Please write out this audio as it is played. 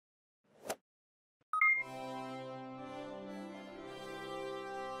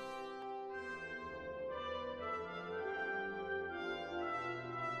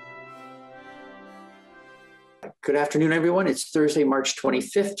Good afternoon, everyone. It's Thursday, March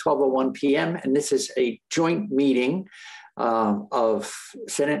 25th, 12:01 p.m., and this is a joint meeting of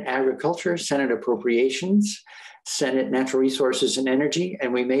Senate Agriculture, Senate Appropriations, Senate Natural Resources and Energy,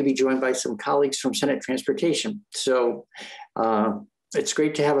 and we may be joined by some colleagues from Senate Transportation. So it's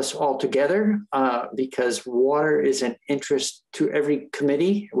great to have us all together because water is an interest to every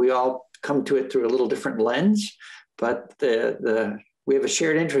committee. We all come to it through a little different lens, but we have a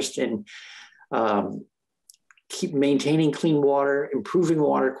shared interest in keep maintaining clean water, improving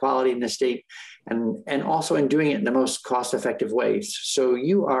water quality in the state, and also in doing it in the most cost-effective ways. So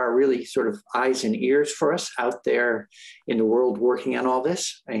you are really sort of eyes and ears for us out there in the world working on all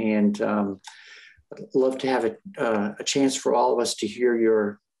this. And I'd love to have a chance for all of us to hear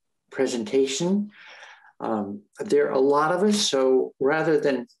your presentation. There are a lot of us, so rather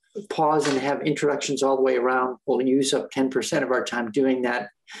than pause and have introductions all the way around, we'll use up 10% of our time doing that.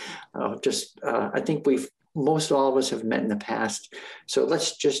 I think most all of us have met in the past. So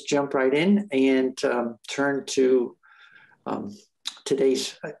let's just jump right in and turn to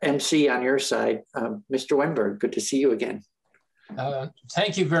today's MC on your side, Mr. Wenberg. Good to see you again.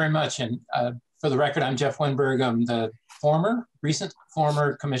 Thank you very much. And for the record, I'm Jeff Wenberg. I'm the recent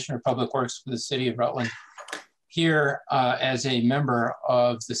former Commissioner of Public Works for the City of Rutland, here as a member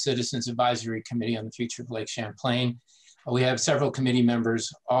of the Citizens Advisory Committee on the Future of Lake Champlain. We have several committee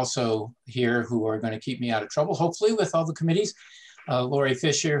members also here who are going to keep me out of trouble, hopefully, with all the committees. Lori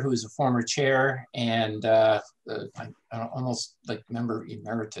Fisher, who's a former chair, and almost like member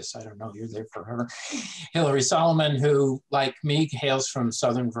emeritus, I don't know, you're there for her. Hillary Solomon, who, like me, hails from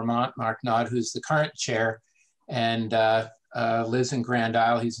Southern Vermont. Mark Nod, who's the current chair and lives in Grand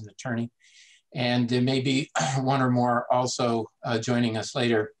Isle. He's an attorney. And there may be one or more also joining us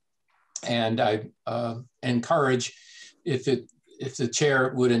later. And I encourage, if the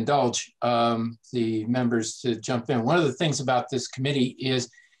chair would indulge the members to jump in. One of the things about this committee is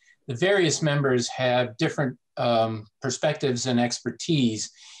the various members have different perspectives and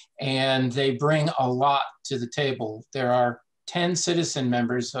expertise, and they bring a lot to the table. There are 10 citizen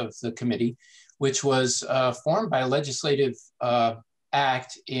members of the committee, which was formed by a legislative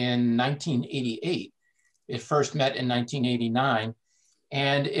act in 1988. It first met in 1989.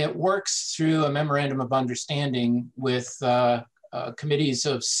 And it works through a memorandum of understanding with committees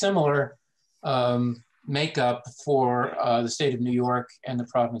of similar makeup for the state of New York and the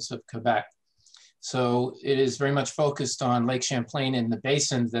province of Quebec. So it is very much focused on Lake Champlain and the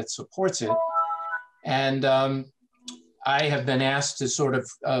basin that supports it. And I have been asked to sort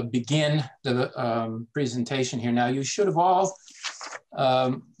of begin the presentation here. Now, you should have all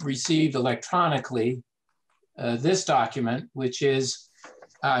received electronically this document, which is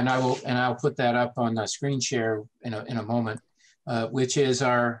and I'll put that up on the screen share in a moment, which is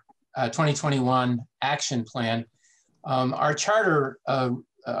our 2021 action plan. Our charter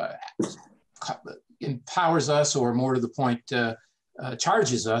empowers us, or more to the point,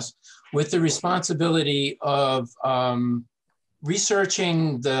 charges us with the responsibility of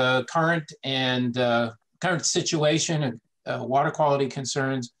researching the current situation, water quality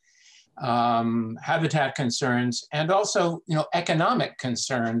concerns, habitat concerns, and also, economic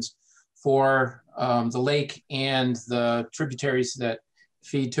concerns for the lake and the tributaries that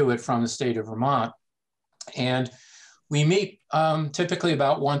feed to it from the state of Vermont. And we meet typically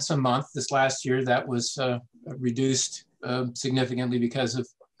about once a month. This last year, that was reduced significantly because of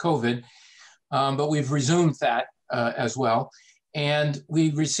COVID, but we've resumed that as well. And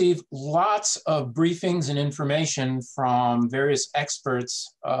we receive lots of briefings and information from various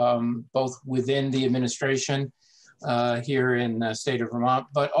experts, both within the administration here in the state of Vermont,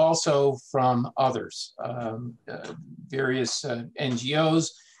 but also from others, various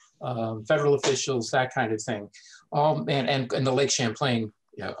NGOs, federal officials, that kind of thing. And the Lake Champlain,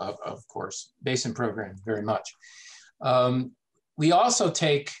 of course, Basin Program, very much. We also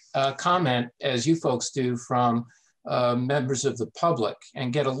take comment, as you folks do, from members of the public,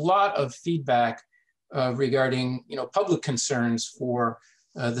 and get a lot of feedback regarding public concerns for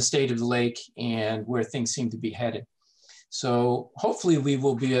the state of the lake and where things seem to be headed. So hopefully we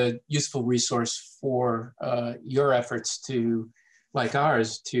will be a useful resource for your efforts like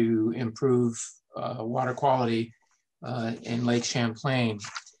ours, to improve water quality in Lake Champlain.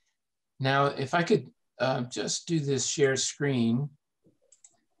 Now, if I could just do this share screen,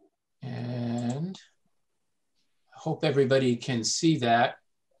 and hope everybody can see that.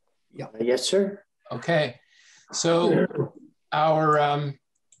 Yeah. Yes, sir. Okay. So our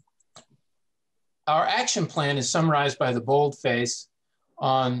action plan is summarized by the boldface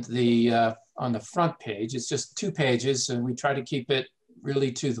on the front page. It's just 2 pages, and we try to keep it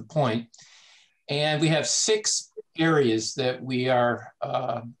really to the point. And we have 6 areas that we are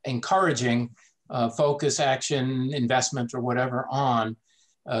encouraging focus, action, investment, or whatever on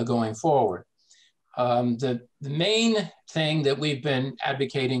going forward. The main thing that we've been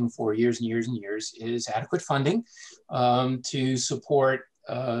advocating for years and years and years is adequate funding to support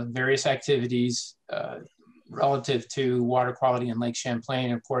various activities relative to water quality in Lake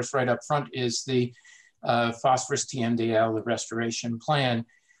Champlain. Of course, right up front is the phosphorus TMDL, the restoration plan.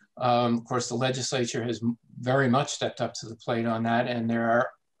 Of course, the legislature has very much stepped up to the plate on that, and there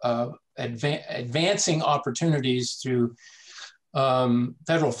are advancing opportunities through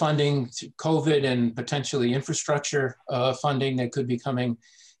federal funding, to COVID, and potentially infrastructure funding that could be coming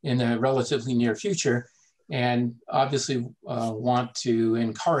in the relatively near future. And obviously want to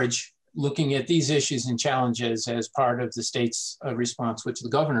encourage looking at these issues and challenges as part of the state's response, which the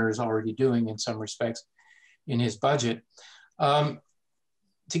governor is already doing in some respects in his budget.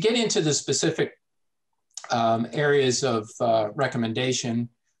 To get into the specific areas of recommendation,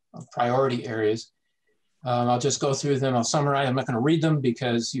 of priority areas, I'll just go through them. I'll summarize. I'm not going to read them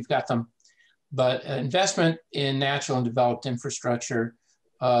because you've got them. But investment in natural and developed infrastructure,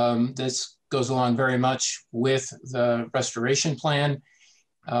 this goes along very much with the restoration plan.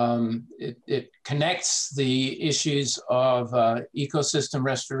 It connects the issues of ecosystem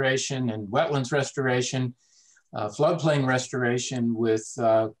restoration and wetlands restoration, floodplain restoration with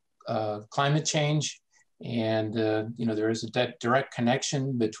climate change. And there is a direct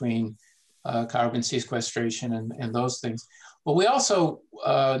connection between carbon sequestration and those things. But we also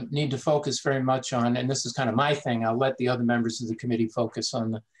need to focus very much on, and this is kind of my thing, I'll let the other members of the committee focus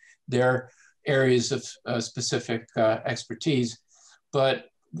on their areas of specific expertise. But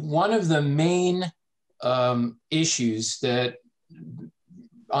one of the main issues that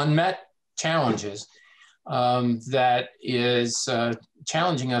unmet challenges that is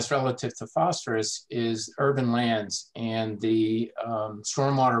challenging us relative to phosphorus is urban lands and the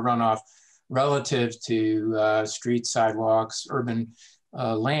stormwater runoff relative to streets, sidewalks, urban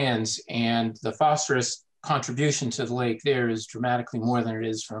lands. And the phosphorus contribution to the lake there is dramatically more than it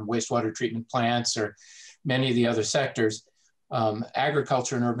is from wastewater treatment plants or many of the other sectors.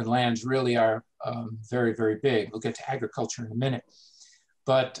 Agriculture and urban lands really are very, very big. We'll get to agriculture in a minute.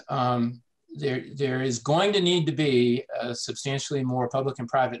 But there is going to need to be substantially more public and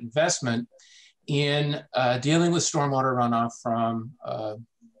private investment in dealing with stormwater runoff from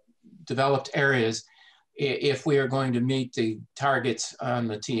developed areas if we are going to meet the targets on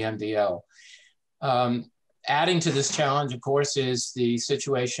the TMDL. Adding to this challenge, of course, is the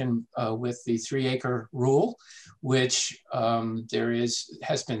situation with the 3-acre rule, which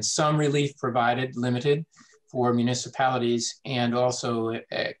has been some relief provided, limited, for municipalities, and also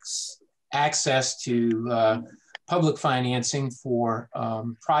access to public financing for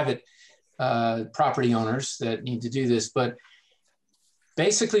private property owners that need to do this. But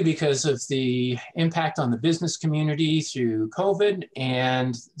basically because of the impact on the business community through COVID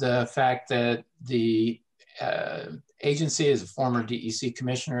and the fact that the agency, as a former DEC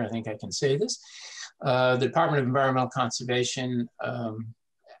commissioner, I think I can say this, the Department of Environmental Conservation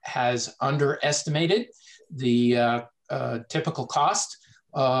has underestimated the typical cost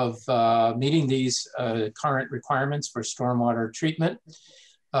of meeting these current requirements for stormwater treatment,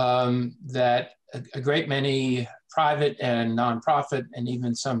 that a great many private and nonprofit and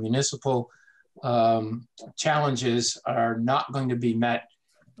even some municipal challenges are not going to be met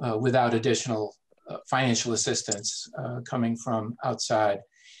without additional financial assistance coming from outside.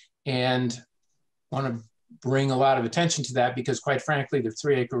 And I want to bring a lot of attention to that because quite frankly, the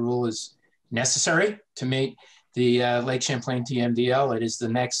 3-acre rule is necessary to meet the Lake Champlain TMDL. It is the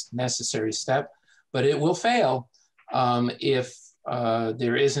next necessary step, but it will fail if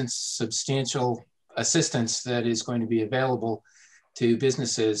there isn't substantial assistance that is going to be available to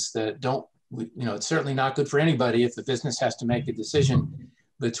businesses that don't, it's certainly not good for anybody if the business has to make a decision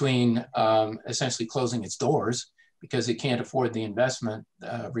between essentially closing its doors because it can't afford the investment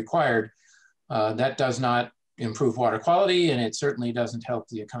required. That does not improve water quality, and it certainly doesn't help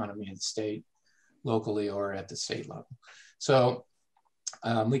the economy of the state locally or at the state level. So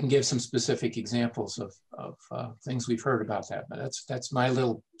we can give some specific examples of things we've heard about that, but that's my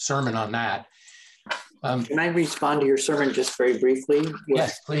little sermon on that. Can I respond to your sermon just very briefly?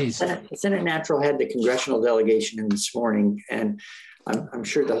 Yes, please. Senate Natural had the congressional delegation in this morning, and I'm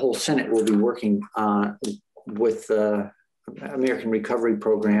sure the whole Senate will be working with the American Recovery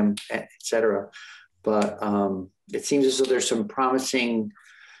Program, et cetera. But it seems as though there's some promising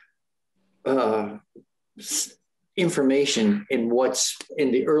information in what's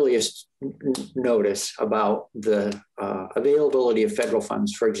in the earliest notice about the availability of federal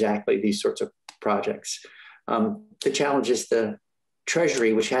funds for exactly these sorts of projects. The challenge is the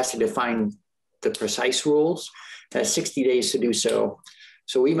Treasury, which has to define the precise rules, has 60 days to do so.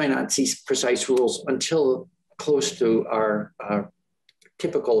 So we might not see precise rules until close to our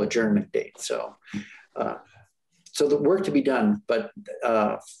typical adjournment date. So, so the work to be done, but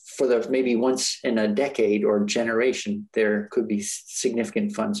for the maybe once in a decade or generation, there could be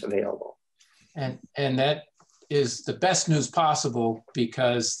significant funds available. And that is the best news possible,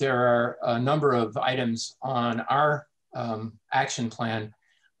 because there are a number of items on our action plan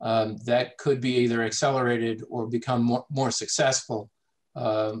that could be either accelerated or become more successful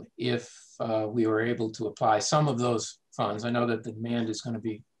if we were able to apply some of those funds. I know that the demand is going to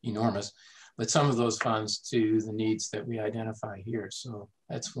be enormous, but some of those funds to the needs that we identify here. So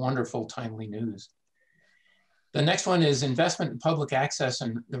that's wonderful, timely news. The next one is investment in public access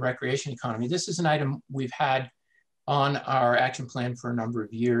and the recreation economy. This is an item we've had on our action plan for a number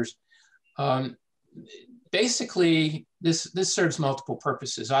of years. Basically, this serves multiple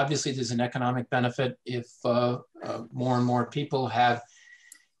purposes. Obviously, there's an economic benefit if more and more people have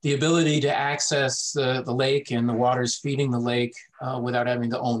the ability to access the lake and the waters feeding the lake without having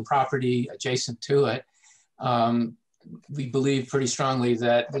to own property adjacent to it. We believe pretty strongly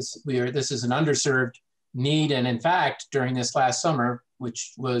that this is an underserved need. And in fact, during this last summer,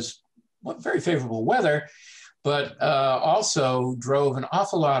 which was very favorable weather, but also drove an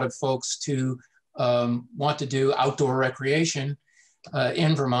awful lot of folks to want to do outdoor recreation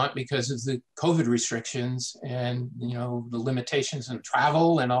in Vermont because of the COVID restrictions and the limitations on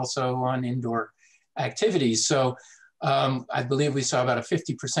travel and also on indoor activities. So I believe we saw about a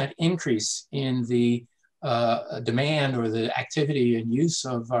 50% increase in the demand or the activity and use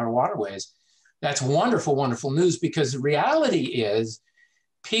of our waterways. That's wonderful, wonderful news, because the reality is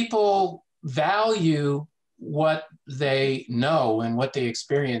people value what they know and what they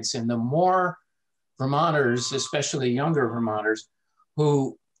experience. And the more Vermonters, especially younger Vermonters,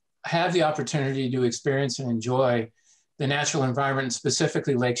 who have the opportunity to experience and enjoy the natural environment,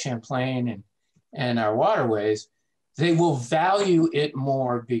 specifically Lake Champlain and our waterways, they will value it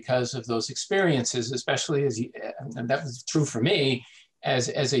more because of those experiences, especially and that was true for me as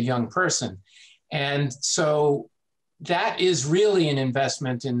a young person. And so that is really an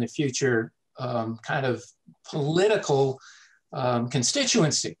investment in the future kind of political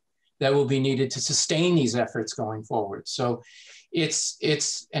constituency that will be needed to sustain these efforts going forward. So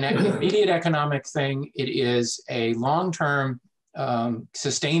it's an immediate economic thing. It is a long-term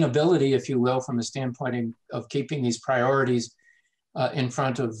sustainability, if you will, from the standpoint of keeping these priorities in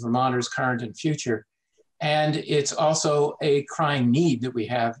front of Vermonters current and future. And it's also a crying need that we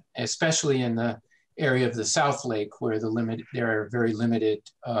have, especially in the area of the South Lake, where there are very limited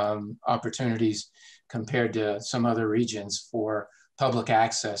opportunities compared to some other regions for public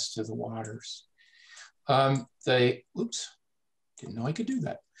access to the waters. Oops, didn't know I could do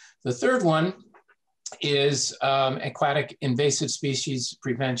that. The third one is aquatic invasive species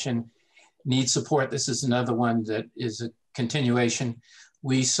prevention needs support. This is another one that is a continuation.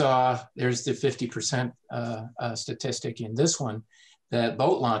 We saw, there's the 50% statistic in this one, that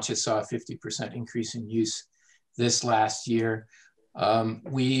boat launches saw a 50% increase in use this last year.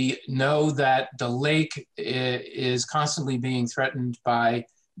 We know that the lake is constantly being threatened by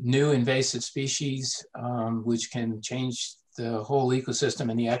new invasive species, which can change the whole ecosystem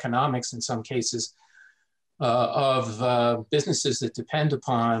and the economics in some cases of businesses that depend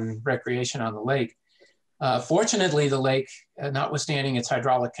upon recreation on the lake. Fortunately, the lake, notwithstanding its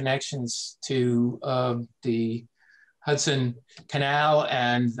hydraulic connections to the Hudson Canal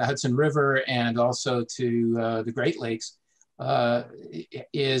and the Hudson River and also to the Great Lakes,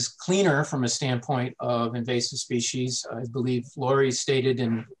 is cleaner from a standpoint of invasive species. I believe Lori stated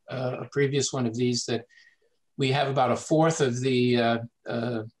in a previous one of these that we have about a fourth of the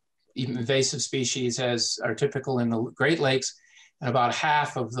invasive species as are typical in the Great Lakes, and about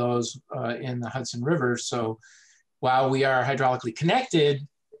half of those in the Hudson River. So while we are hydraulically connected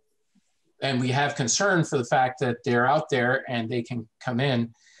and we have concern for the fact that they're out there and they can come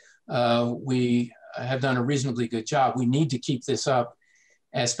in, we have done a reasonably good job. We need to keep this up,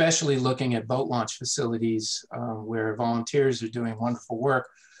 especially looking at boat launch facilities where volunteers are doing wonderful work,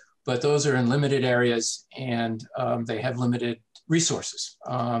 but those are in limited areas and they have limited resources.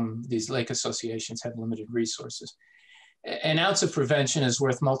 These lake associations have limited resources. An ounce of prevention is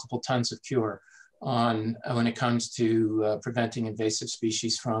worth multiple tons of cure when it comes to preventing invasive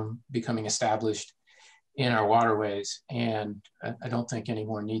species from becoming established in our waterways. And I don't think any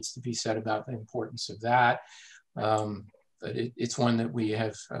more needs to be said about the importance of that. But it's one that we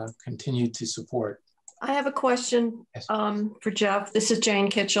have continued to support I have a question for Jeff. This is Jane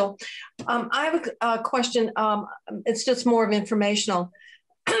Kitchell. I have a question. It's just more of informational.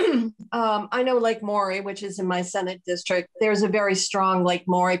 I know Lake Maury, which is in my Senate district. There's a very strong Lake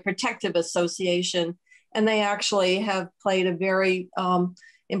Maury Protective Association, and they actually have played a very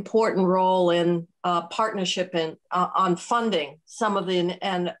important role in partnership and on funding some of the,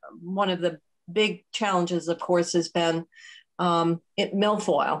 and one of the big challenges, of course, has been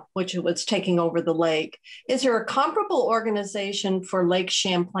milfoil, which was taking over the lake. Is there a comparable organization for Lake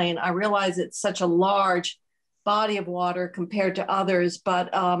Champlain? I realize it's such a large body of water compared to others,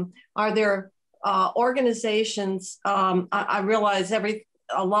 but are there organizations? I realize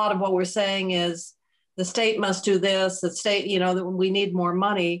a lot of what we're saying is the state must do this, the state, that we need more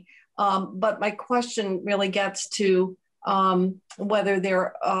money. But my question really gets to whether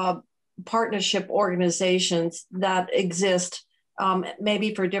there are partnership organizations that exist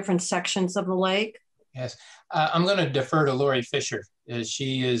maybe for different sections of the lake? Yes, I'm going to defer to Lori Fisher, as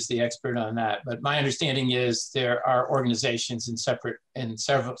she is the expert on that. But my understanding is there are organizations in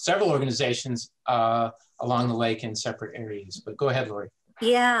several organizations along the lake in separate areas. But go ahead, Lori.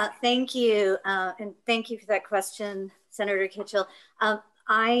 Yeah, thank you. And thank you for that question, Senator Kitchell.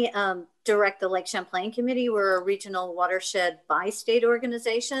 I direct the Lake Champlain Committee. We're a regional watershed bi-state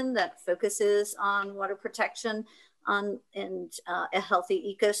organization that focuses on water protection and a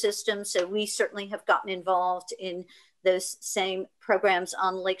healthy ecosystem. So we certainly have gotten involved in those same programs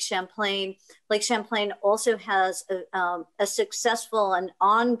on Lake Champlain. Lake Champlain also has a successful and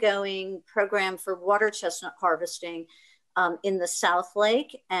ongoing program for water chestnut harvesting in the South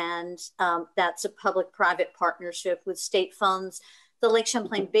Lake, and that's a public-private partnership with state funds. The Lake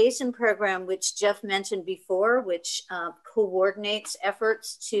Champlain Basin Program, which Jeff mentioned before, which coordinates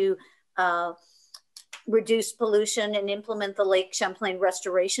efforts to reduce pollution and implement the Lake Champlain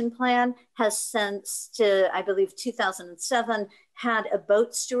Restoration Plan, has since, I believe, 2007, had a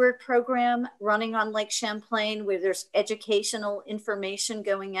boat steward program running on Lake Champlain where there's educational information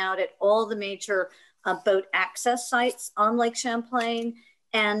going out at all the major boat access sites on Lake Champlain.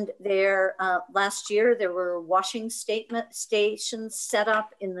 And there, last year, there were washing stations set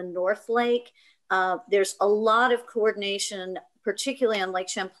up in the North Lake. There's a lot of coordination, particularly on Lake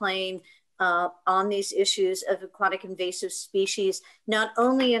Champlain, on these issues of aquatic invasive species, not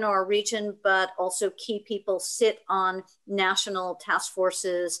only in our region, but also key people sit on national task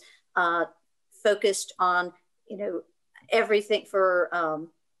forces focused on, everything for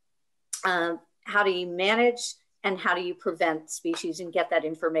how do you manage and how do you prevent species and get that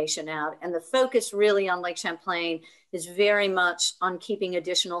information out. And the focus really on Lake Champlain is very much on keeping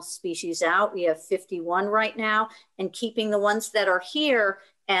additional species out. We have 51 right now, and keeping the ones that are here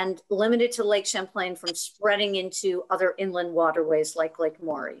and limited to Lake Champlain from spreading into other inland waterways like Lake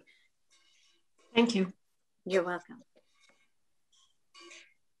Maury. Thank you. You're welcome.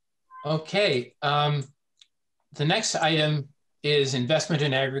 Okay, the next item is investment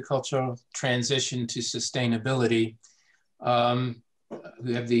in agricultural transition to sustainability.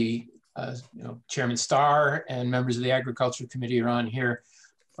 We have the Chairman Starr and members of the Agriculture Committee are on here,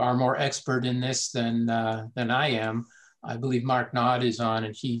 far more expert in this than I am. I believe Mark Nod is on,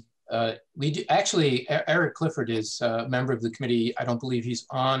 and actually, Eric Clifford is a member of the committee. I don't believe he's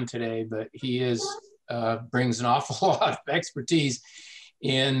on today, but he brings an awful lot of expertise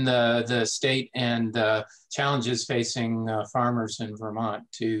in the state and challenges facing farmers in Vermont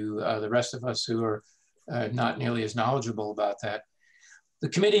to the rest of us who are not nearly as knowledgeable about that. The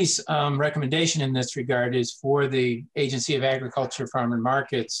committee's recommendation in this regard is for the Agency of Agriculture, Farm and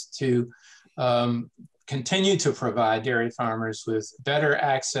Markets to continue to provide dairy farmers with better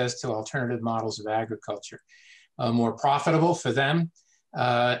access to alternative models of agriculture, more profitable for them,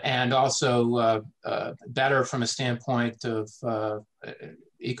 and also better from a standpoint of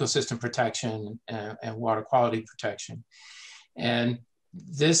ecosystem protection and water quality protection. And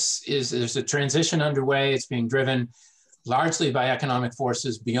there's a transition underway. It's being driven largely by economic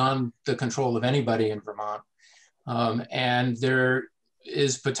forces beyond the control of anybody in Vermont. And there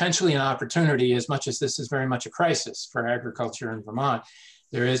is potentially an opportunity, as much as this is very much a crisis for agriculture in Vermont,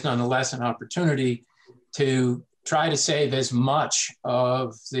 there is nonetheless an opportunity to try to save as much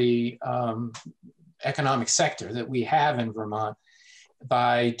of the economic sector that we have in Vermont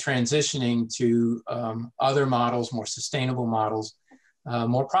by transitioning to other models, more sustainable models,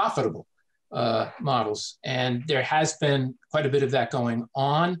 more profitable models. And there has been quite a bit of that going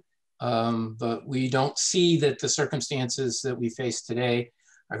on, but we don't see that the circumstances that we face today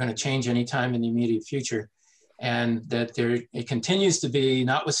are going to change anytime in the immediate future. And that it continues to be,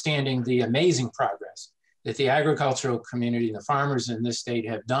 notwithstanding the amazing progress that the agricultural community and the farmers in this state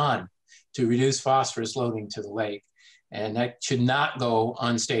have done to reduce phosphorus loading to the lake. And that should not go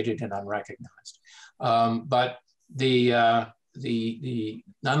unstated and unrecognized. But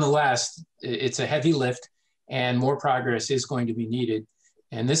nonetheless, it's a heavy lift and more progress is going to be needed.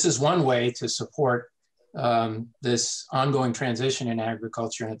 And this is one way to support this ongoing transition in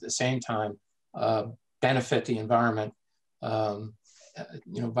agriculture and at the same time benefit the environment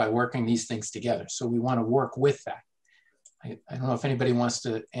by working these things together. So we want to work with that. I don't know if anybody wants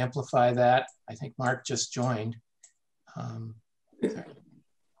to amplify that. I think Mark just joined.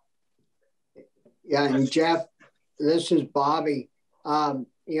 Yeah, and Jeff, this is Bobby.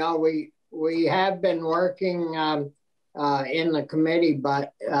 We have been working in the committee,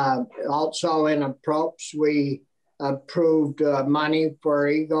 but also in approach, we approved money for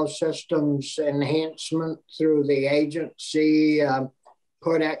ecosystems enhancement through the agency,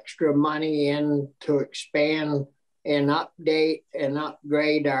 put extra money in to expand and update and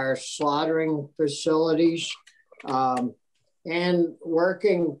upgrade our slaughtering facilities. And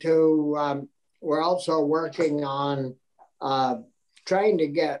working to, we're also working on trying to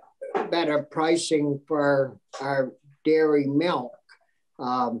get better pricing for our dairy milk.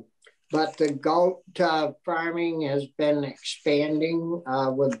 But the goat farming has been expanding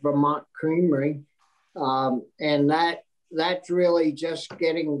with Vermont Creamery. And that's really just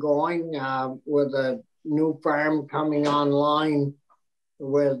getting going with a new farm coming online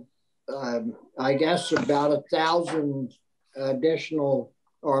with, I guess, about 1,000 additional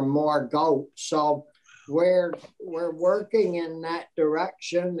or more goats. So we're working in that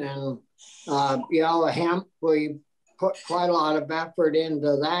direction, and hemp, we put quite a lot of effort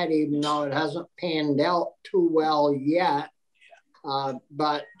into that, even though it hasn't panned out too well yet.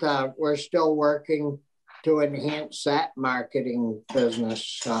 But we're still working to enhance that marketing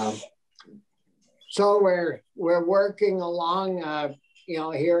business. So we're working along,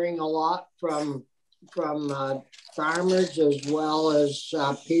 hearing a lot from farmers as well as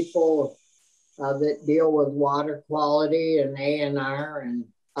people that deal with water quality and A&R, and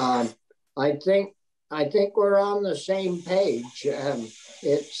I think we're on the same page.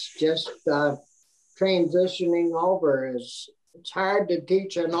 It's just transitioning over. It's hard to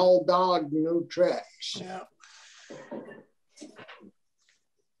teach an old dog new tricks. Yeah.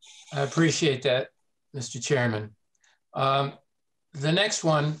 I appreciate that, Mr. Chairman. The next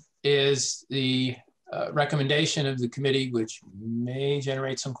one is the recommendation of the committee, which may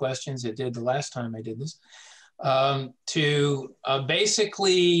generate some questions. It did the last time I did this, to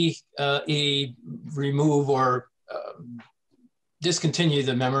basically remove or discontinue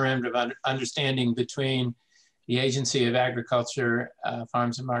the memorandum of understanding between the Agency of Agriculture,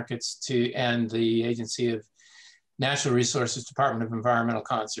 Farms and Markets and the Agency of Natural Resources, Department of Environmental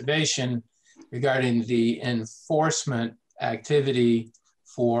Conservation regarding the enforcement activity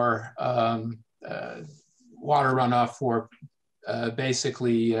for water runoff for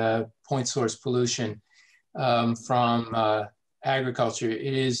basically point source pollution from agriculture.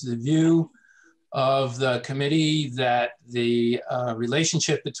 It is the view of the committee that the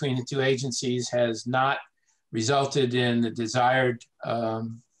relationship between the two agencies has not resulted in the desired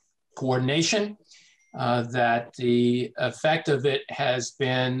coordination, that the effect of it has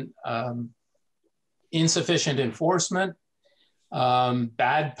been insufficient enforcement,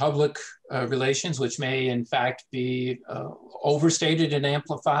 bad public relations, which may in fact be overstated and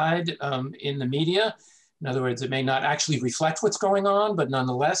amplified in the media. In other words, it may not actually reflect what's going on, but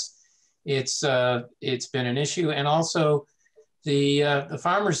nonetheless, it's been an issue. And also the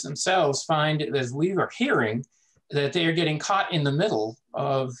farmers themselves find, as we are hearing, that they are getting caught in the middle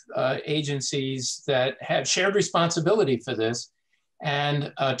of agencies that have shared responsibility for this,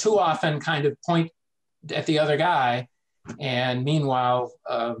 and too often kind of point at the other guy, and meanwhile,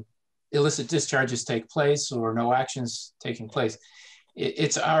 illicit discharges take place or no actions taking place.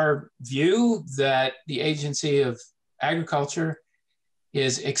 It's our view that the Agency of Agriculture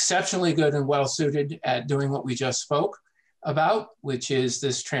is exceptionally good and well suited at doing what we just spoke about, which is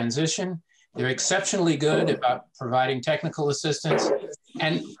this transition. They're exceptionally good about providing technical assistance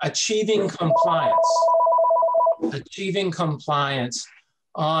and achieving compliance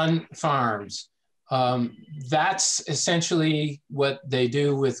on farms. That's essentially what they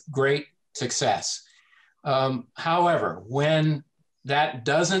do with great success. However, when that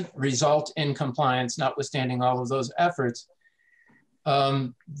doesn't result in compliance, notwithstanding all of those efforts,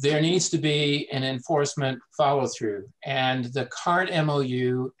 there needs to be an enforcement follow through. And the current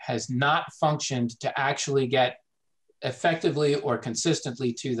MOU has not functioned to actually get effectively or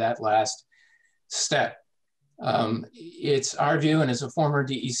consistently to that last step. It's our view, and as a former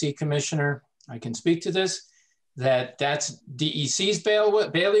DEC commissioner, I can speak to this, that's DEC's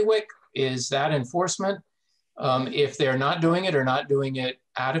bailiwick, is that enforcement. If they're not doing it or not doing it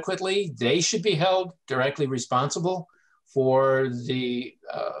adequately, they should be held directly responsible for the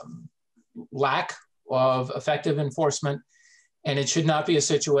lack of effective enforcement. And it should not be a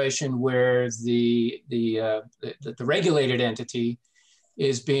situation where the regulated entity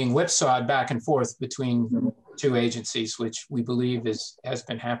is being whipsawed back and forth between two agencies, which we believe has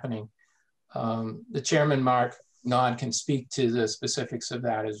been happening. The chairman, Mark Nod, can speak to the specifics of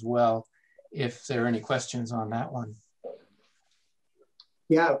that as well, if there are any questions on that one.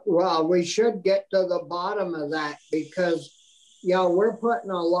 Yeah, well, we should get to the bottom of that because, you know, we're putting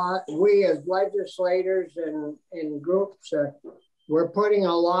a lot, we as legislators and groups, we're putting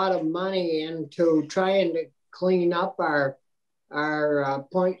a lot of money into trying to clean up our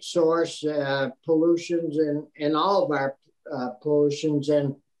point source pollutions and all of our pollutions.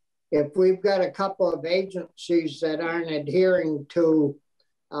 And if we've got a couple of agencies that aren't adhering to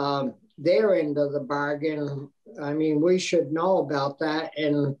their end of the bargain, I mean, we should know about that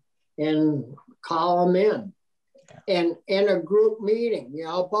and call them in. And in a group meeting, you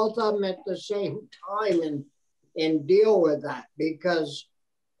know, both of them at the same time and deal with that, because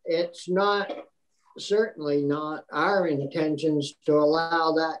it's certainly not our intentions to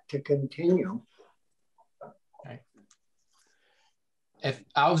allow that to continue. Okay.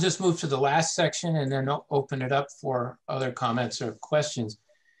 I'll just move to the last section and then I'll open it up for other comments or questions.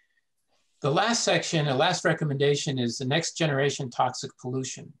 The last section, the last recommendation is the next generation toxic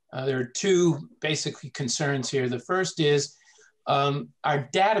pollution. There are two basic concerns here. The first is our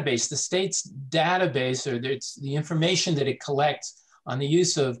database, the state's database, or it's the information that it collects on the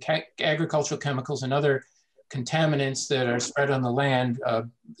use of agricultural chemicals and other contaminants that are spread on the land,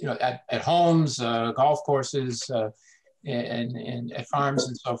 you know, at homes, golf courses, and at farms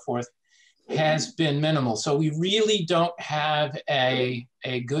and so forth, has been minimal. So we really don't have a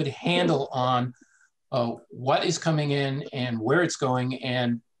good handle on what is coming in and where it's going,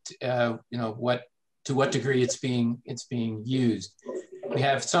 and you know, to what degree it's being used. We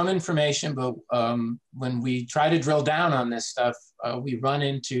have some information, but when we try to drill down on this stuff, we run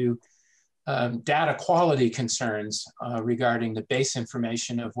into data quality concerns regarding the base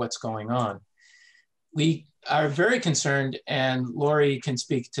information of what's going on. We are very concerned, and Lori can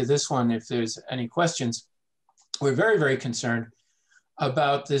speak to this one if there's any questions. We're very, very concerned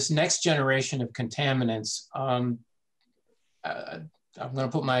about this next generation of contaminants. I'm going to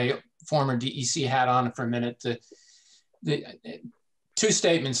put my former DEC hat on for a minute. The two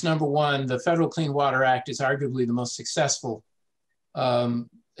statements. Number one, the Federal Clean Water Act is arguably the most successful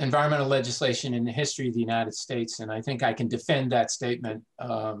environmental legislation in the history of the United States. And I think I can defend that statement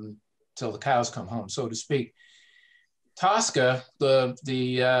till the cows come home, so to speak. TSCA,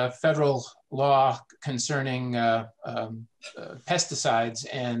 the federal law concerning pesticides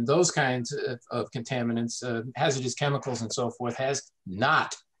and those kinds of contaminants, hazardous chemicals and so forth, has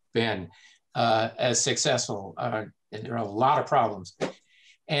not been as successful. And there are a lot of problems.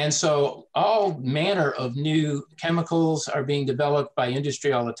 And so all manner of new chemicals are being developed by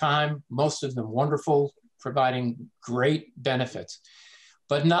industry all the time, most of them wonderful, providing great benefits,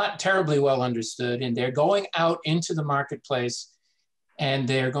 but not terribly well understood. And they're going out into the marketplace, and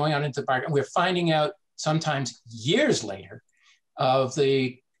they're going out into the market. And we're finding out sometimes years later of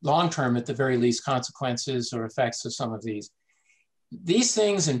the long-term, at the very least, consequences or effects of some of these. These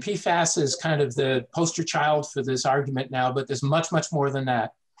things, and PFAS is kind of the poster child for this argument now, but there's much, much more than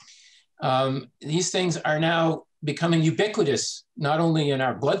that. These things are now becoming ubiquitous, not only in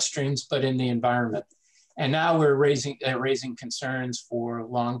our bloodstreams, but in the environment. And now we're raising concerns for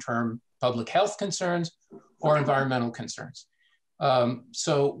long-term public health concerns or environmental concerns.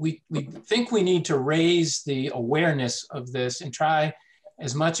 So we think we need to raise the awareness of this and try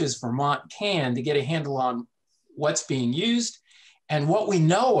as much as Vermont can to get a handle on what's being used and what we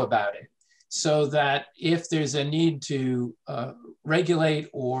know about it, so that if there's a need to regulate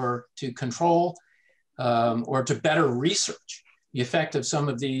or to control or to better research the effect of some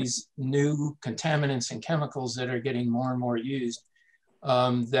of these new contaminants and chemicals that are getting more and more used,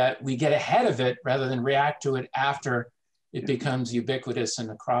 that we get ahead of it rather than react to it after it becomes ubiquitous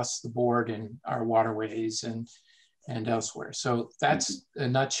and across the board in our waterways and elsewhere. So that's a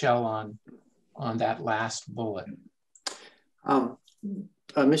nutshell on that last bullet.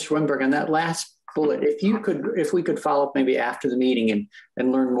 Mr. Wimberg, on that last bullet, if we could follow up maybe after the meeting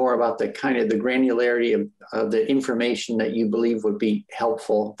and learn more about the kind of the granularity of the information that you believe would be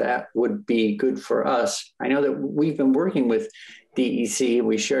helpful, that would be good for us. I know that we've been working with DEC.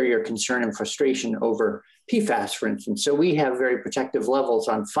 We share your concern and frustration over PFAS, for instance. So we have very protective levels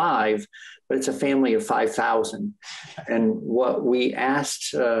on 5, but it's a family of 5,000. And what we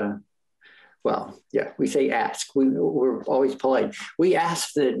asked well, yeah, we say ask. We're always polite. We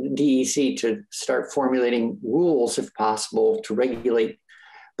ask the DEC to start formulating rules, if possible, to regulate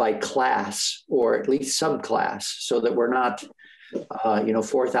by class or at least subclass, so that we're not,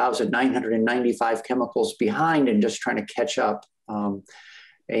 4,995 chemicals behind and just trying to catch up.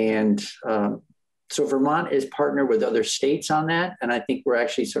 So Vermont is partnered with other states on that, and I think we're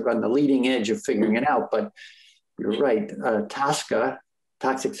actually sort of on the leading edge of figuring it out. But you're right, TSCA,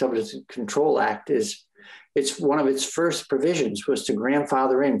 Toxic Substance Control Act, it's one of its first provisions was to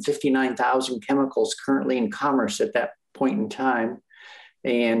grandfather in 59,000 chemicals currently in commerce at that point in time,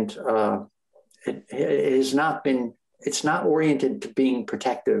 and it has not been. It's not oriented to being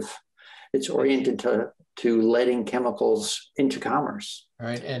protective. It's oriented to letting chemicals into commerce.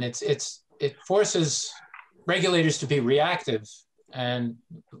 Right, and it forces regulators to be reactive, and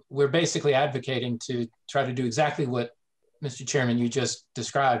we're basically advocating to try to do exactly what, Mr. Chairman, you just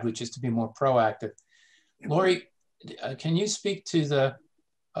described, which is to be more proactive. Lori, can you speak to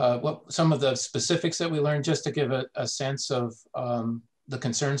some of the specifics that we learned, just to give a sense of the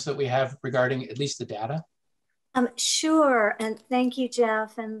concerns that we have regarding at least the data? Sure, and thank you,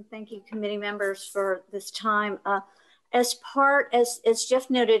 Jeff, and thank you, committee members, for this time. As Jeff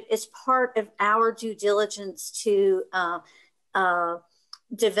noted, it's part of our due diligence to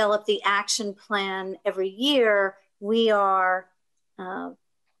develop the action plan every year. We are, am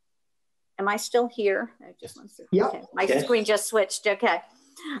I still here? I just want to, yep. Okay. My screen just switched, okay.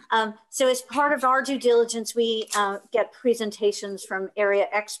 So as part of our due diligence, we get presentations from area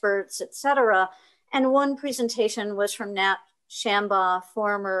experts, et cetera. And one presentation was from Nat Shambaugh,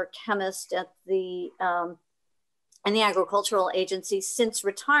 former chemist at the in the agricultural agency, since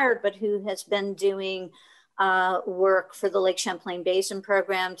retired, but who has been doing work for the Lake Champlain Basin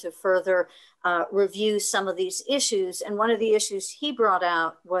program to further review some of these issues. And one of the issues he brought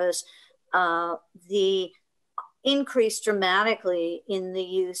out was the increase dramatically in the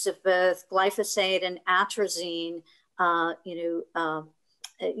use of both glyphosate and atrazine.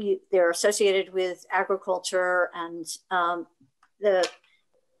 They're associated with agriculture, and the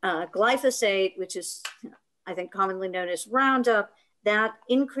glyphosate, which is, I think, commonly known as Roundup, that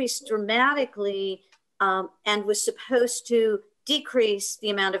increased dramatically and was supposed to decrease the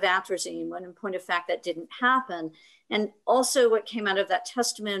amount of atrazine, when in point of fact that didn't happen. And also what came out of that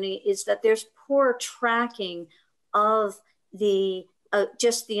testimony is that there's poor tracking of the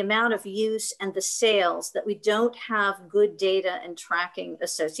just the amount of use and the sales, that we don't have good data and tracking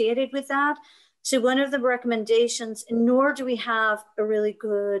associated with that. So one of the recommendations, nor do we have a really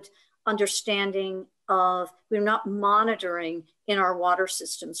good understanding of, we're not monitoring in our water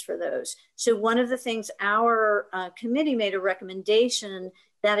systems for those. So one of the things our committee made a recommendation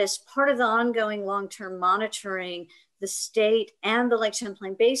that is part of the ongoing long-term monitoring, the state and the Lake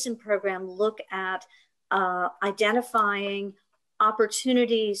Champlain Basin program look at identifying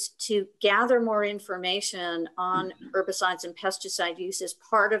opportunities to gather more information on herbicides and pesticide use as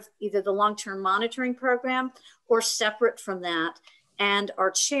part of either the long-term monitoring program or separate from that. And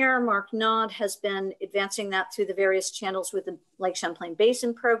our chair, Mark Nod, has been advancing that through the various channels with the Lake Champlain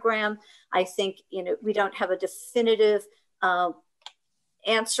Basin program. I think, we don't have a definitive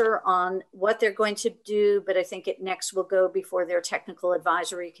answer on what they're going to do, but I think it next will go before their technical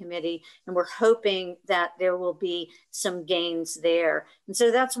advisory committee. And we're hoping that there will be some gains there. And so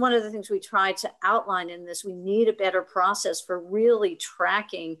that's one of the things we tried to outline in this. We need a better process for really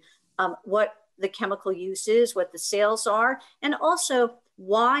tracking what the chemical use is, what the sales are, and also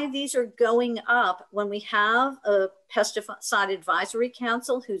why these are going up when we have a pesticide advisory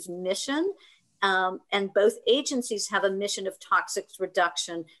council whose mission and both agencies have a mission of toxics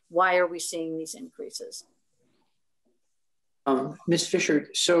reduction. Why are we seeing these increases? Ms. Fisher,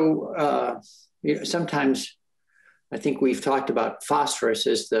 so sometimes I think we've talked about phosphorus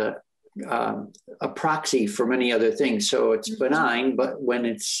as a proxy for many other things. So it's benign, but when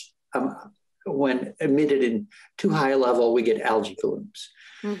it's when emitted in too high a level, we get algae blooms.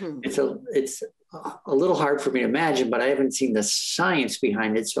 It's a little hard for me to imagine, but I haven't seen the science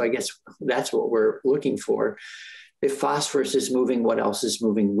behind it. So I guess that's what we're looking for. If phosphorus is moving, what else is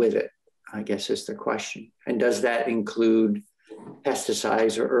moving with it, I guess is the question. And does that include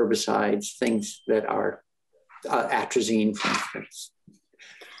pesticides or herbicides, things that are atrazine, for instance?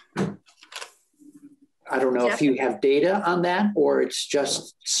 I don't know if you have data on that, or it's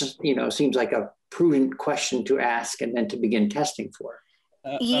just, seems like a prudent question to ask and then to begin testing for.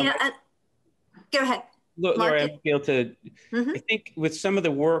 Go ahead. Laura, I'd be able to, I think with some of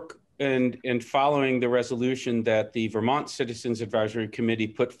the work and following the resolution that the Vermont Citizens Advisory Committee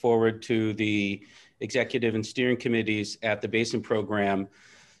put forward to the executive and steering committees at the Basin program,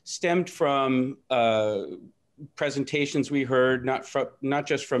 stemmed from presentations we heard, not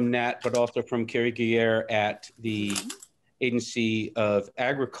just from Nat, but also from Kerry Guerre at the Agency of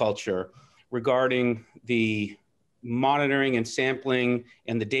Agriculture regarding the monitoring and sampling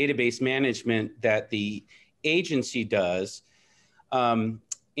and the database management that the agency does. You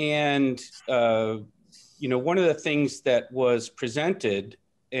know, one of the things that was presented,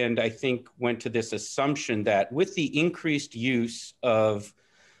 and I think went to this assumption that with the increased use of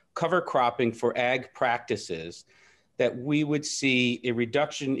cover cropping for ag practices, that we would see a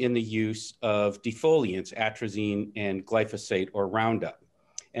reduction in the use of defoliants, atrazine and glyphosate or Roundup.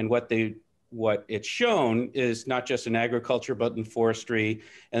 And what it's shown is not just in agriculture, but in forestry,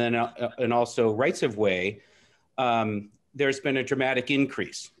 and then and also rights of way, there's been a dramatic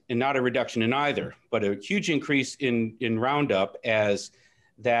increase, and not a reduction in either, but a huge increase in Roundup as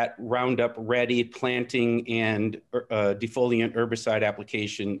that Roundup Ready planting and defoliant herbicide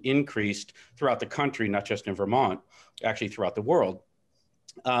application increased throughout the country, not just in Vermont, actually throughout the world.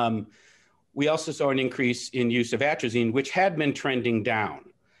 We also saw an increase in use of atrazine, which had been trending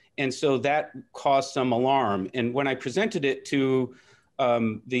down. And so that caused some alarm. And when I presented it to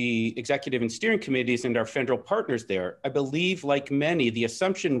the executive and steering committees and our federal partners there, I believe, like many, the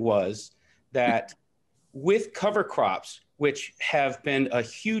assumption was that with cover crops, which have been a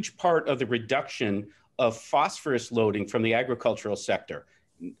huge part of the reduction of phosphorus loading from the agricultural sector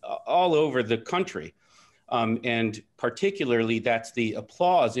all over the country, and particularly that's the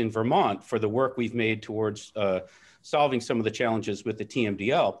applause in Vermont for the work we've made towards solving some of the challenges with the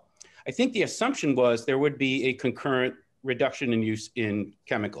TMDL. I think the assumption was there would be a concurrent reduction in use in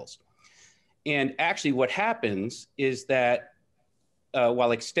chemicals. And actually what happens is that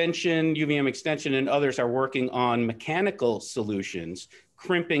while Extension, UVM Extension and others are working on mechanical solutions,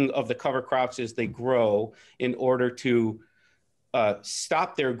 crimping of the cover crops as they grow in order to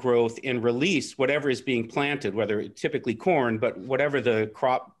stop their growth and release whatever is being planted, whether typically corn, but whatever the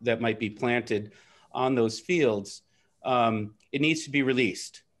crop that might be planted on those fields, it needs to be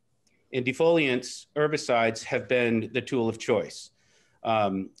released. And defoliants, herbicides have been the tool of choice.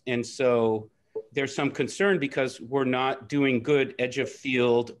 And so there's some concern because we're not doing good edge of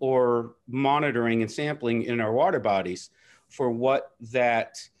field or monitoring and sampling in our water bodies for what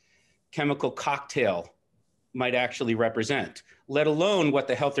that chemical cocktail might actually represent, let alone what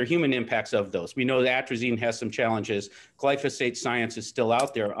the health or human impacts of those. We know that atrazine has some challenges. Glyphosate science is still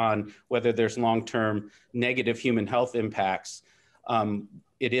out there on whether there's long-term negative human health impacts.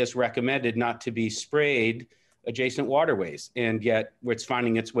 It is recommended not to be sprayed adjacent waterways, and yet it's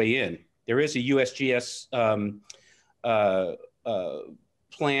finding its way in. There is a USGS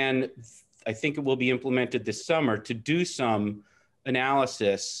plan, I think it will be implemented this summer, to do some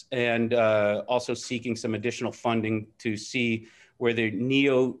analysis and also seeking some additional funding to see where the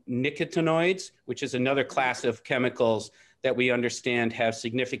neonicotinoids, which is another class of chemicals that we understand have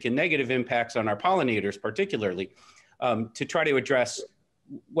significant negative impacts on our pollinators particularly, to try to address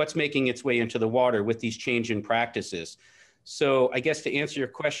what's making its way into the water with these change in practices. So I guess to answer your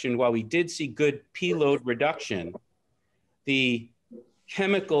question, while we did see good P-load reduction, the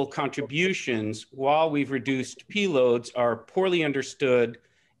chemical contributions, while we've reduced P-loads, are poorly understood,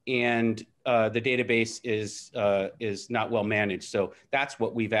 and the database is not well managed. So that's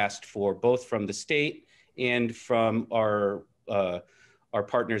what we've asked for, both from the state and from our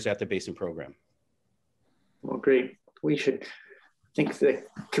partners at the Basin Program. Well, great. We should think the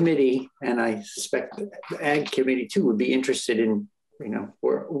committee, and I suspect the Ag Committee too, would be interested in, you know,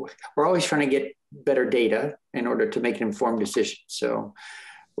 we're always trying to get better data in order to make an informed decision. So,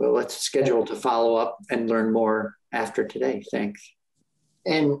 well, let's schedule to follow up and learn more after today. Thanks.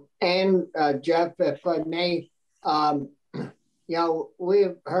 And Jeff, if I may, you know,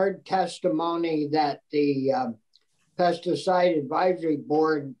 we've heard testimony that the Pesticide Advisory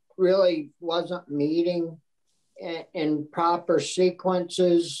Board really wasn't meeting in proper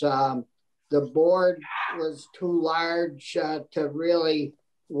sequences. The board was too large to really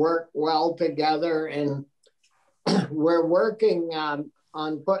work well together, and we're working on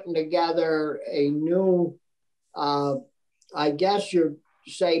putting together a new, I guess you'd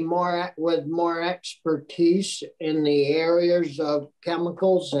say with more expertise in the areas of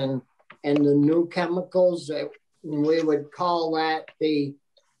chemicals and the new chemicals. We would call that the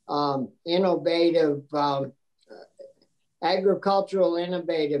innovative Agricultural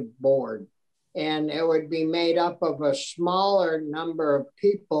Innovative Board. And it would be made up of a smaller number of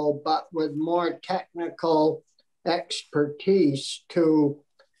people, but with more technical expertise to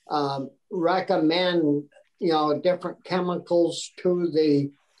recommend, you know, different chemicals to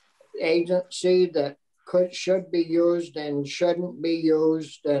the agency that should be used and shouldn't be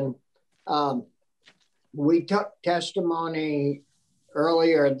used. And we took testimony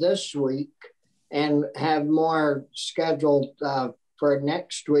earlier this week and have more scheduled for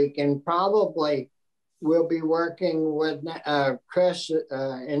next week. And probably we'll be working with Chris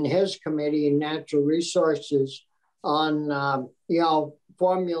and his committee, Natural Resources, on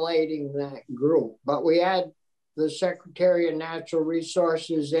formulating that group. But we had the Secretary of Natural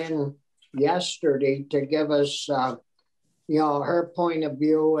Resources in yesterday to give us her point of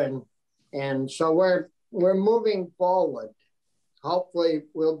view, and so we're moving forward. Hopefully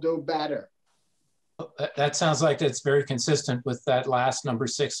we'll do better. That sounds like it's very consistent with that last number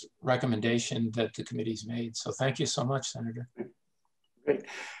 6 recommendation that the committee's made. So thank you so much, Senator. Great.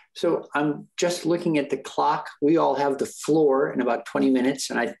 So I'm just looking at the clock. We all have the floor in about 20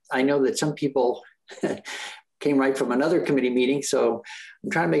 minutes. And I know that some people came right from another committee meeting. So I'm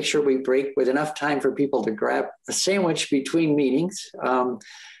trying to make sure we break with enough time for people to grab a sandwich between meetings. Is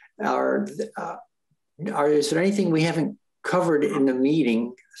there anything we haven't covered in the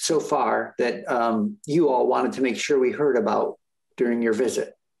meeting so far that you all wanted to make sure we heard about during your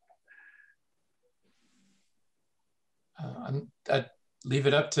visit? I'd leave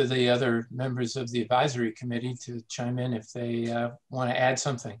it up to the other members of the advisory committee to chime in if they want to add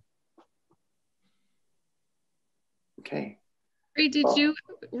something. Okay.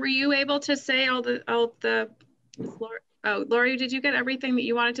 Were you able to say Lori, did you get everything that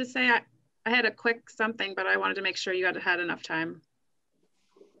you wanted to say? I had a quick something, but I wanted to make sure you had enough time.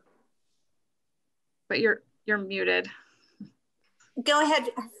 But you're muted. Go ahead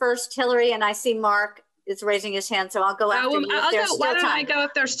first, Hillary, and I see Mark is raising his hand, so I'll go after you. Why don't I go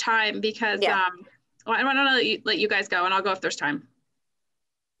if there's time? Because I want to let you guys go, and I'll go if there's time.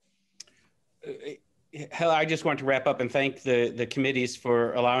 Hell, I just want to wrap up and thank the committees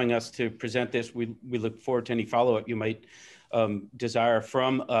for allowing us to present this. We look forward to any follow-up you might desire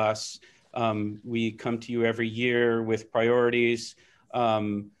from us. We come to you every year with priorities.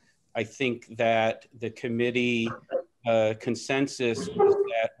 I think that the committee consensus is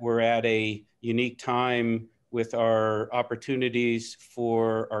that we're at a unique time with our opportunities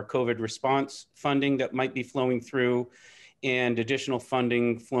for our COVID response funding that might be flowing through, and additional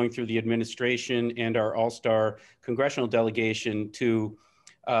funding flowing through the administration and our all-star congressional delegation to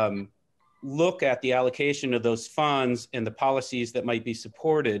look at the allocation of those funds and the policies that might be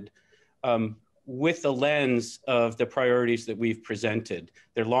supported with the lens of the priorities that we've presented.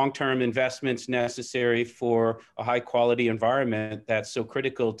 They're long-term investments necessary for a high-quality environment that's so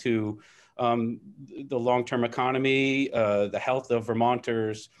critical to the long-term economy, the health of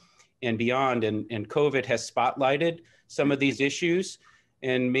Vermonters, and beyond. And COVID has spotlighted some of these issues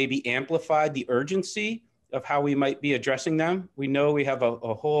and maybe amplified the urgency of how we might be addressing them. We know we have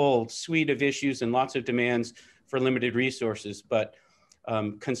a whole suite of issues and lots of demands for limited resources, but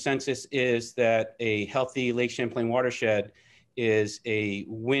consensus is that a healthy Lake Champlain watershed is a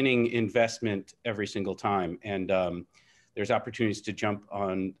winning investment every single time. And there's opportunities to jump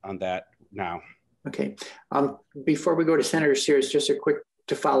on that now. Okay. Before we go to Senator Sears, just a quick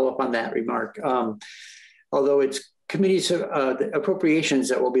to follow up on that remark. Although it's committees of appropriations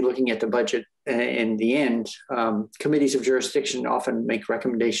that will be looking at the budget in the end, committees of jurisdiction often make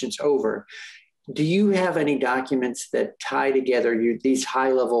recommendations over. Do you have any documents that tie together these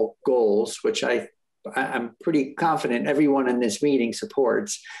high-level goals, which I'm pretty confident everyone in this meeting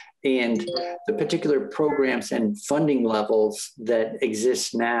supports, and the particular programs and funding levels that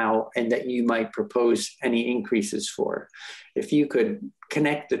exist now and that you might propose any increases for? If you could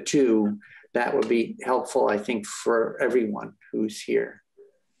connect the two, that would be helpful, I think, for everyone who's here.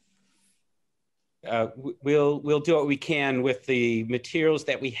 We'll do what we can with the materials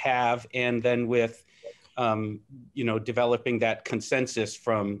that we have, and then with developing that consensus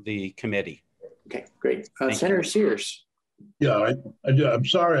from the committee. Okay, great. Senator Sears. Yeah, I'm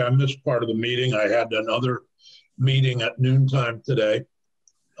sorry I missed part of the meeting. I had another meeting at noontime today.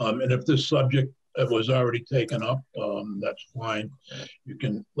 And if this subject was already taken up, that's fine. You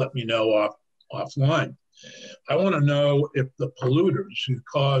can let me know offline. I want to know if the polluters who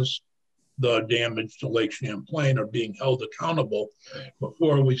caused the damage to Lake Champlain are being held accountable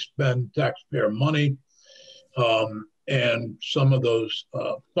before we spend taxpayer money and some of those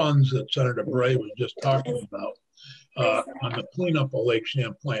funds that Senator Bray was just talking about on the cleanup of Lake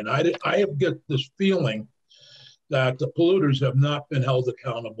Champlain. I get this feeling that the polluters have not been held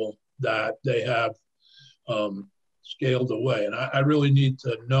accountable, that they have scaled away. And I really need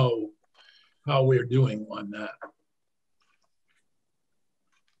to know how we're doing on that.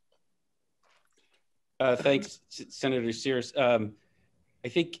 Thanks, Senator Sears. I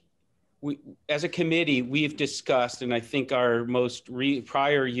think as a committee, we've discussed, and I think our most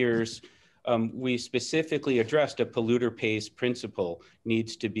prior years, we specifically addressed a polluter pays principle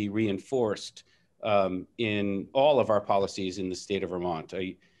needs to be reinforced in all of our policies in the state of Vermont.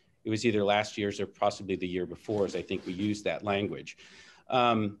 It was either last year's or possibly the year before, as I think we used that language.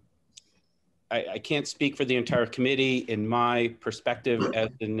 I can't speak for the entire committee. In my perspective as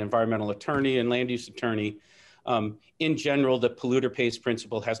an environmental attorney and land use attorney, in general, the polluter pays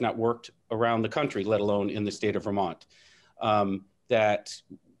principle has not worked around the country, let alone in the state of Vermont. And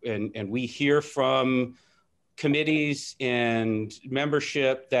we hear from committees and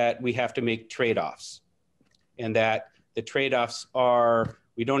membership that we have to make trade-offs, and that the trade-offs are,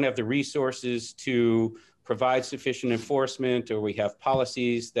 we don't have the resources to provide sufficient enforcement, or we have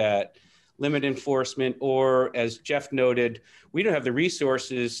policies that limit enforcement, or as Jeff noted, we don't have the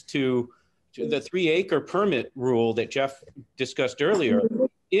resources to the 3-acre permit rule that Jeff discussed earlier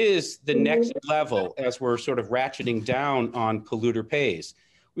is the next level as we're sort of ratcheting down on polluter pays.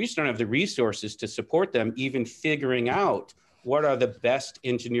 We just don't have the resources to support them even figuring out what are the best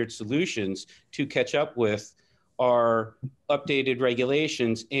engineered solutions to catch up with our updated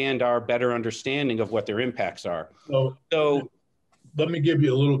regulations and our better understanding of what their impacts are. So let me give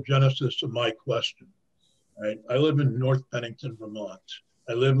you a little genesis of my question. Right? I live in North Bennington, Vermont.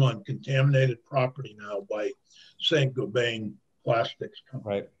 I live on contaminated property now by St. Gobain Plastics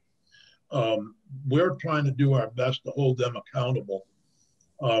Company. Right. We're trying to do our best to hold them accountable.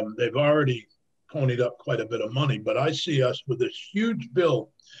 They've already ponied up quite a bit of money, but I see us with this huge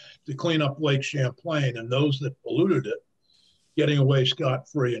bill to clean up Lake Champlain, and those that polluted it getting away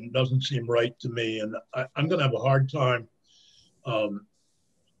scot-free, and it doesn't seem right to me. And I'm going to have a hard time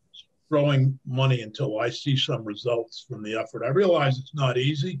throwing money until I see some results from the effort. I realize it's not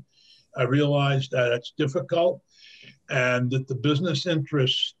easy. I realize that it's difficult, and that the business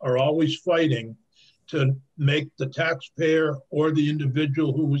interests are always fighting to make the taxpayer or the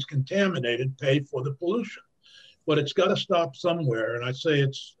individual who was contaminated pay for the pollution. But it's got to stop somewhere, and I say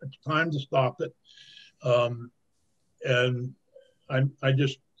it's time to stop it. And I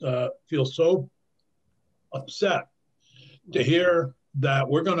just feel so upset to hear that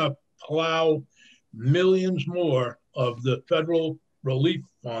we're going to plow millions more of the federal relief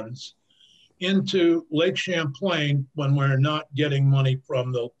funds into Lake Champlain when we're not getting money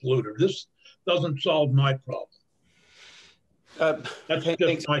from the polluter. This doesn't solve my problem. That's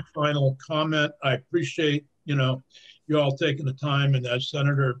just my final comment. I appreciate, you all taking the time, and as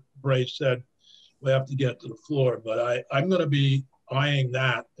Senator Bray said, we have to get to the floor, but I'm going to be eyeing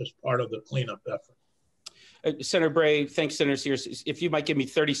that as part of the cleanup effort. Senator Bray, thanks, Senator Sears. If you might give me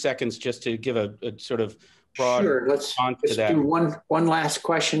 30 seconds just to give a sort of broad response to that. Do one last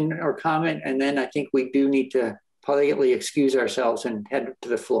question or comment, and then I think we do need to politely excuse ourselves and head to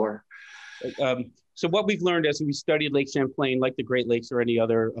the floor. So what we've learned as we studied Lake Champlain, like the Great Lakes or any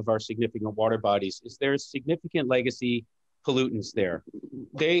other of our significant water bodies, is there's significant legacy pollutants there.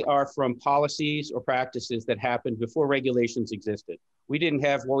 They are from policies or practices that happened before regulations existed. We didn't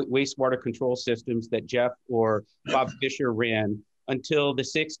have wastewater control systems that Jeff or Bob Fisher ran until the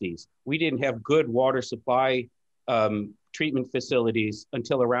 60s. We didn't have good water supply treatment facilities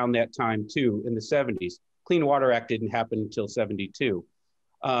until around that time too, in the 70s. Clean Water Act didn't happen until 72.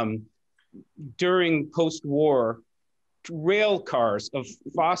 During post-war, rail cars of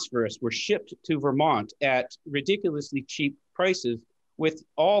phosphorus were shipped to Vermont at ridiculously cheap prices, with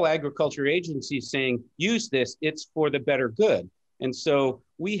all agriculture agencies saying, use this, it's for the better good. And so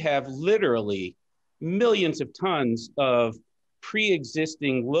we have literally millions of tons of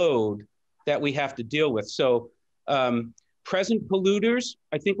pre-existing load that we have to deal with. So present polluters,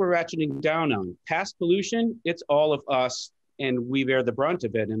 I think we're ratcheting down on. Past pollution, it's all of us, and we bear the brunt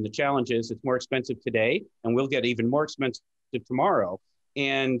of it. And the challenge is it's more expensive today, and we'll get even more expensive tomorrow.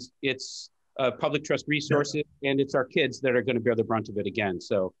 And it's public trust resources, and it's our kids that are going to bear the brunt of it again.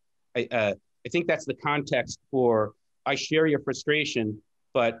 So I think that's the context for, I share your frustration,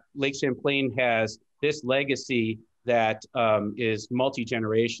 but Lake Champlain has this legacy that is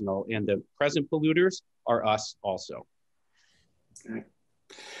multi-generational, and the present polluters are us also. Okay.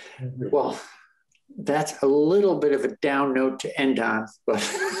 Well, that's a little bit of a down note to end on, but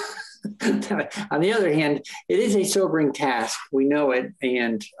on the other hand, it is a sobering task. We know it.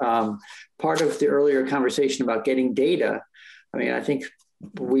 And part of the earlier conversation about getting data, I mean, I think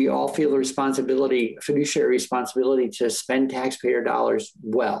we all feel a responsibility, fiduciary responsibility, to spend taxpayer dollars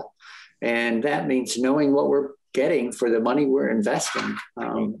well. And that means knowing what we're getting for the money we're investing.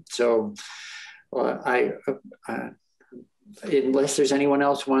 unless there's anyone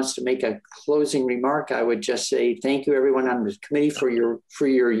else who wants to make a closing remark, I would just say thank you everyone on the committee for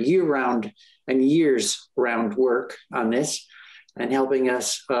your year-round and years-round work on this and helping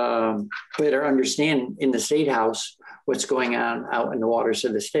us better understand in the State House what's going on out in the waters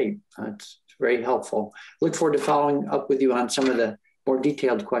of the state. It's very helpful. Look forward to following up with you on some of the more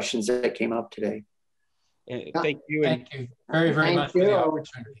detailed questions that came up today. Thank you. Thank you very, very much for the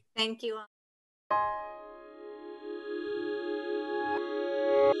opportunity. Thank you.